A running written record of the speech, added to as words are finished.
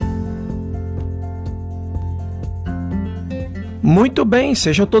Muito bem,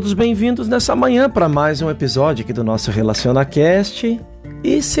 sejam todos bem-vindos nessa manhã para mais um episódio aqui do nosso RelacionaCast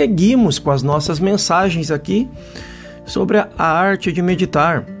e seguimos com as nossas mensagens aqui sobre a arte de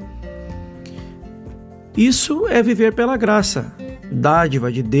meditar. Isso é viver pela graça,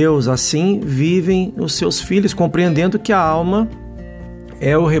 dádiva de Deus, assim vivem os seus filhos, compreendendo que a alma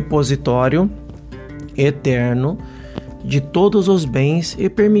é o repositório eterno de todos os bens e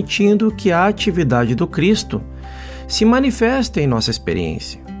permitindo que a atividade do Cristo se manifesta em nossa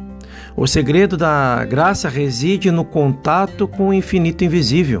experiência. O segredo da graça reside no contato com o infinito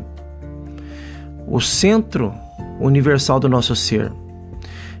invisível, o centro universal do nosso ser,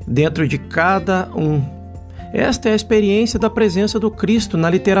 dentro de cada um. Esta é a experiência da presença do Cristo na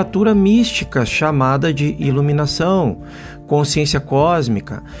literatura mística chamada de iluminação, consciência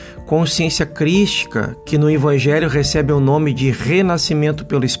cósmica, consciência crística, que no Evangelho recebe o nome de renascimento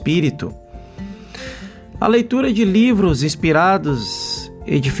pelo Espírito. A leitura de livros inspirados,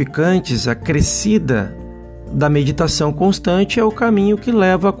 edificantes, acrescida da meditação constante é o caminho que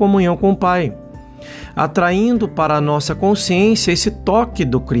leva à comunhão com o Pai, atraindo para a nossa consciência esse toque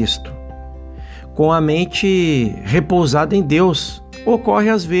do Cristo. Com a mente repousada em Deus, ocorre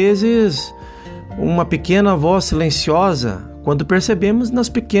às vezes uma pequena voz silenciosa quando percebemos nas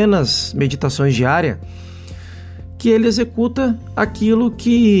pequenas meditações diárias que ele executa aquilo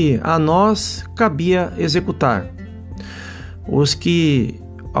que a nós cabia executar. Os que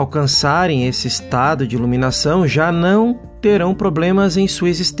alcançarem esse estado de iluminação já não terão problemas em sua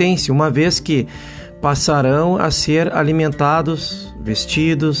existência, uma vez que passarão a ser alimentados,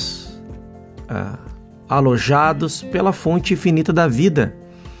 vestidos, alojados pela fonte infinita da vida,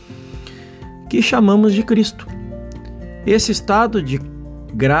 que chamamos de Cristo. Esse estado de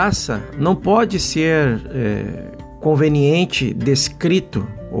graça não pode ser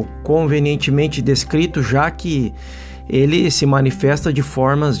convenientemente descrito, já que ele se manifesta de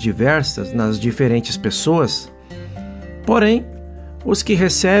formas diversas nas diferentes pessoas. Porém, os que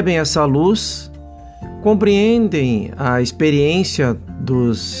recebem essa luz compreendem a experiência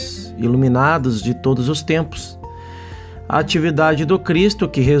dos iluminados de todos os tempos. A atividade do Cristo,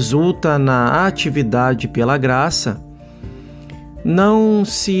 que resulta na atividade pela graça, não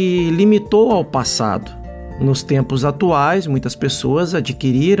se limitou ao passado. Nos tempos atuais, muitas pessoas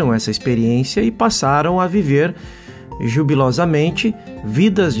adquiriram essa experiência e passaram a viver jubilosamente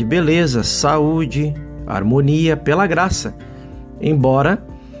vidas de beleza, saúde, harmonia pela graça. Embora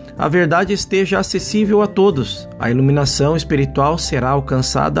a verdade esteja acessível a todos, a iluminação espiritual será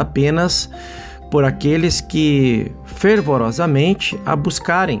alcançada apenas por aqueles que fervorosamente a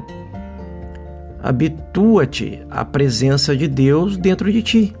buscarem. Habitua-te à presença de Deus dentro de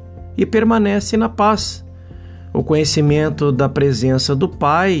ti e permanece na paz. O conhecimento da presença do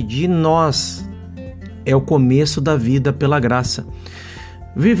Pai de nós é o começo da vida pela graça.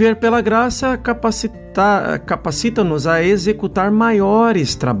 Viver pela graça capacita-nos a executar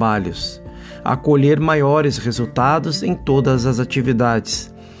maiores trabalhos, a colher maiores resultados em todas as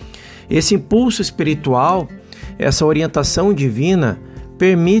atividades. Esse impulso espiritual, essa orientação divina,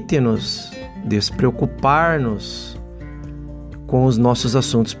 permite-nos despreocupar-nos com os nossos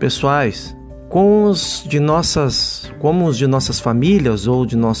assuntos pessoais, como os de nossas famílias ou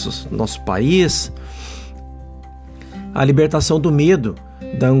de nosso país. A libertação do medo,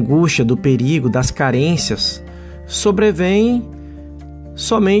 da angústia, do perigo, das carências sobrevém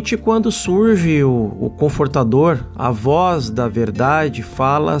somente quando surge o confortador, a voz da verdade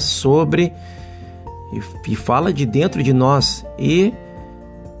fala fala de dentro de nós e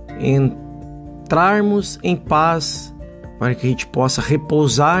entrarmos em paz para que a gente possa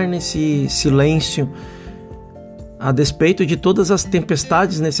repousar nesse silêncio a despeito de todas as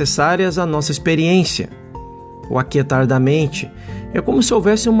tempestades necessárias à nossa experiência. O aquietar da mente é como se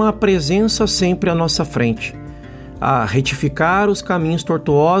houvesse uma presença sempre à nossa frente, a retificar os caminhos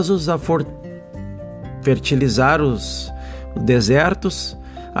tortuosos, a fertilizar os desertos,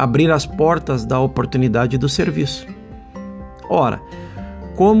 abrir as portas da oportunidade do serviço. Ora,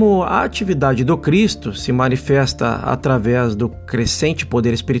 como a atividade do Cristo se manifesta através do crescente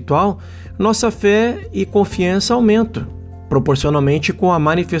poder espiritual, nossa fé e confiança aumentam, proporcionalmente com a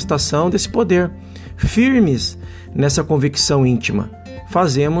manifestação desse poder. Firmes nessa convicção íntima,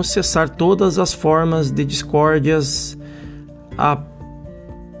 fazemos cessar todas as formas de discórdias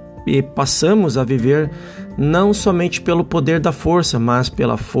e passamos a viver não somente pelo poder da força, mas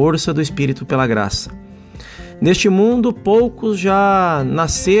pela força do Espírito, pela graça. Neste mundo, poucos já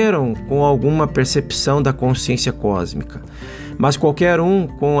nasceram com alguma percepção da consciência cósmica, mas qualquer um,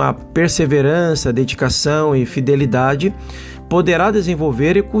 com a perseverança, dedicação e fidelidade, poderá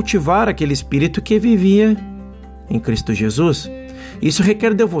desenvolver e cultivar aquele espírito que vivia em Cristo Jesus. Isso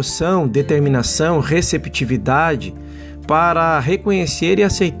requer devoção, determinação, receptividade para reconhecer e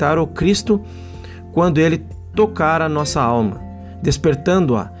aceitar o Cristo quando Ele tocar a nossa alma,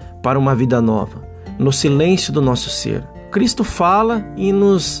 despertando-a para uma vida nova, no silêncio do nosso ser. Cristo fala e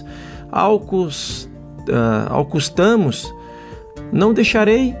nos acostamos: não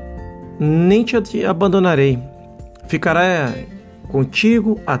deixarei, nem te abandonarei. Ficará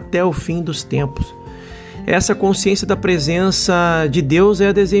contigo até o fim dos tempos. Essa consciência da presença de Deus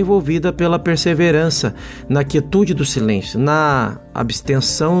é desenvolvida pela perseverança na quietude do silêncio, na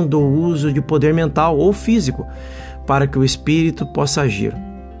abstenção do uso de poder mental ou físico, para que o Espírito possa agir.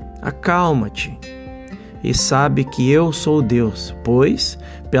 Acalma-te e sabe que eu sou Deus, pois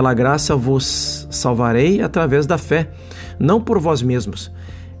pela graça vos salvarei através da fé, não por vós mesmos.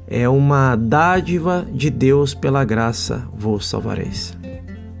 É uma dádiva de Deus, pela graça vos salvareis.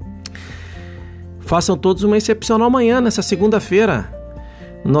 Façam todos uma excepcional manhã, nessa segunda-feira.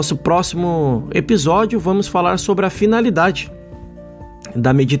 No nosso próximo episódio, vamos falar sobre a finalidade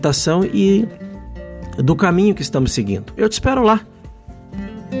da meditação e do caminho que estamos seguindo. Eu te espero lá.